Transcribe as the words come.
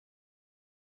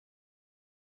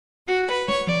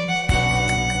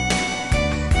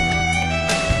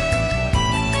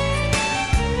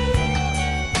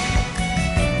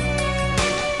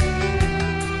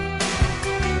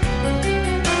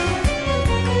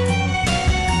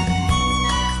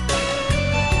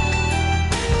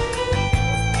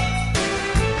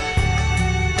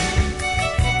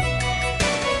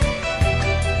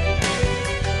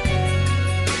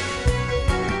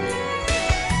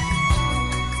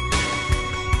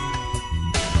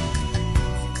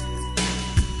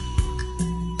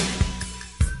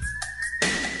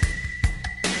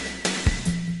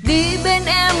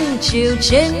chiều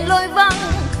trên lối vắng.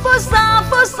 Phố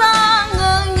xa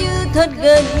ngỡ như thật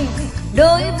gần.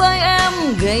 Đôi vai em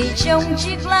gầy trong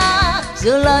chiếc lá,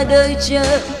 giờ là đời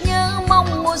chờ nhớ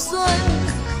mong mùa xuân.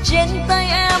 Trên tay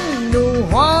em nụ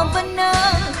hoa vẫn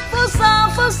nở.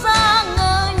 Phố xa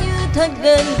ngỡ như thật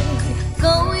gần.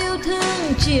 Câu yêu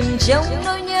thương chìm trong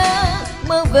nỗi nhớ,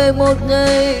 mơ về một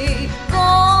ngày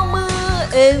có mưa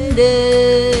êm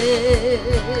đềm.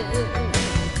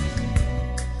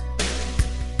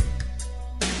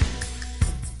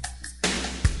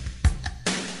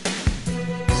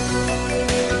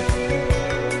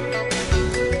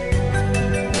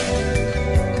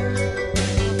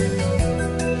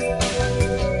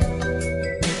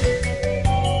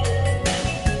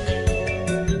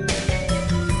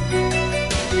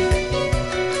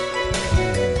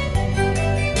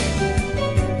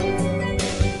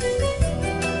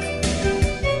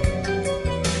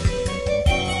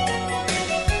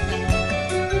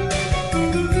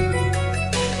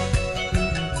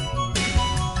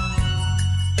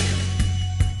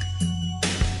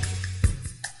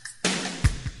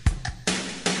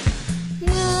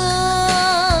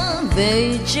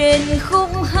 Về trên khúc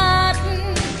hát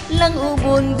lắng u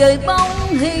buồn gợi bóng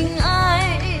hình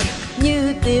ai,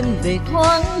 như tìm về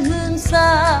thoáng hương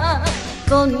xa.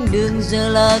 Con đường giờ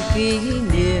là kỷ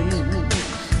niệm,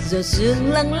 giờ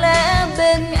sương lặng lẽ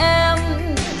bên em.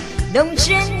 Đồng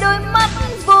trên đôi mắt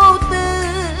vô tư,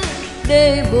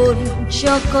 để buồn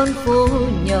cho con phố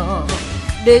nhỏ,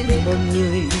 để một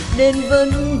người đến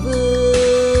vấn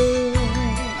vương.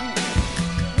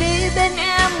 Đi bên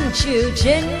em chiều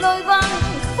trên lối vắng.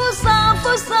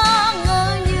 Phố xa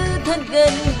ngỡ như thật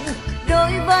gần.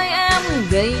 Đôi vai em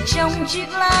gầy trong chiếc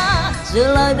lá,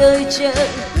 giờ là đời chờ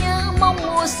nhớ mong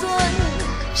mùa xuân.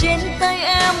 Trên tay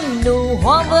em nụ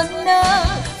hoa vẫn nở.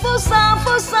 Phố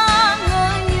xa ngỡ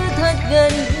như thật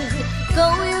gần.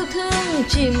 Câu yêu thương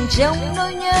chìm trong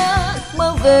nỗi nhớ,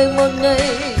 mơ về một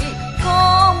ngày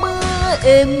có mưa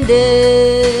êm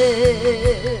đềm.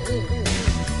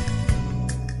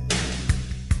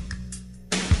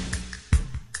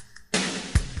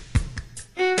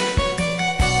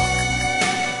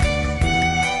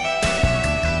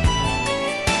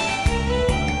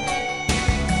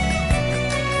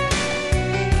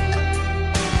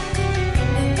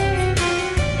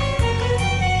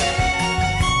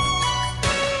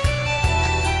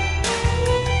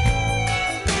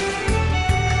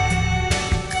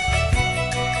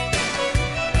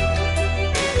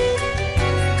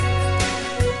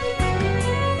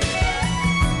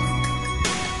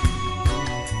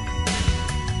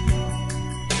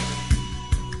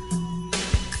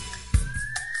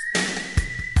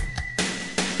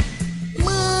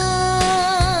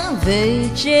 Về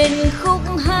trên khúc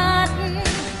hát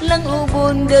lắng u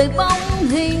buồn đời bóng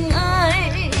hình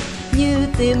ai, như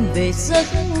tìm về giấc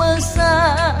mơ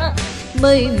xa.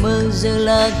 Mây mờ giờ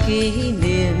là kỷ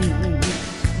niệm,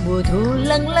 mùa thu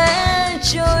lặng lẽ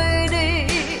trôi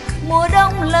đi. Mùa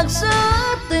đông lạc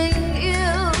giữa tình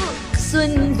yêu,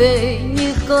 xuân về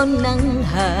như con nắng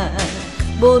hạ.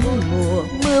 Bốn mùa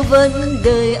mưa vẫn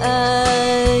đời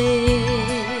ai.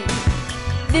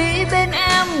 Đi bên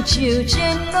em chiều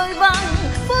trên lối vắng.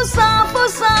 Phố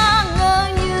xa ngỡ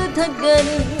như thật gần.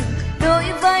 Đôi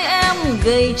vai em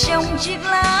gầy trong chiếc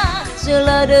lá, giờ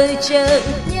là đời chờ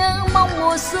nhớ mong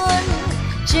mùa xuân.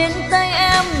 Trên tay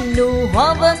em nụ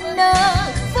hoa vẫn nở.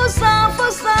 Phố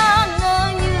xa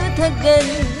ngỡ như thật gần.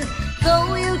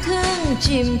 Câu yêu thương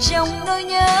chìm trong nỗi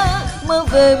nhớ, mơ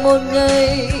về một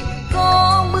ngày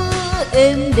có mưa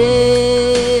êm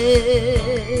đềm.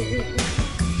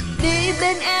 Đi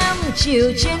bên em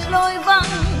chiều trên lối vắng.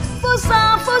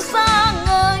 Phố xa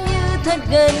ngỡ như thật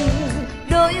gần.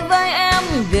 Đôi vai em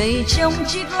gầy trong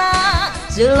chiếc lá,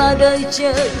 giờ là đời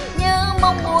chờ nhớ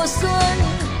mong mùa xuân.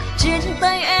 Trên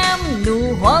tay em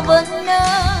nụ hoa vẫn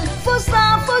nở. Phố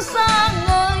xa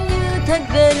ngỡ như thật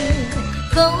gần.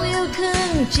 Câu yêu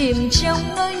thương chìm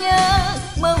trong nỗi nhớ,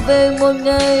 mơ về một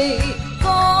ngày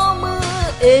có mưa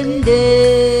êm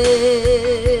đềm.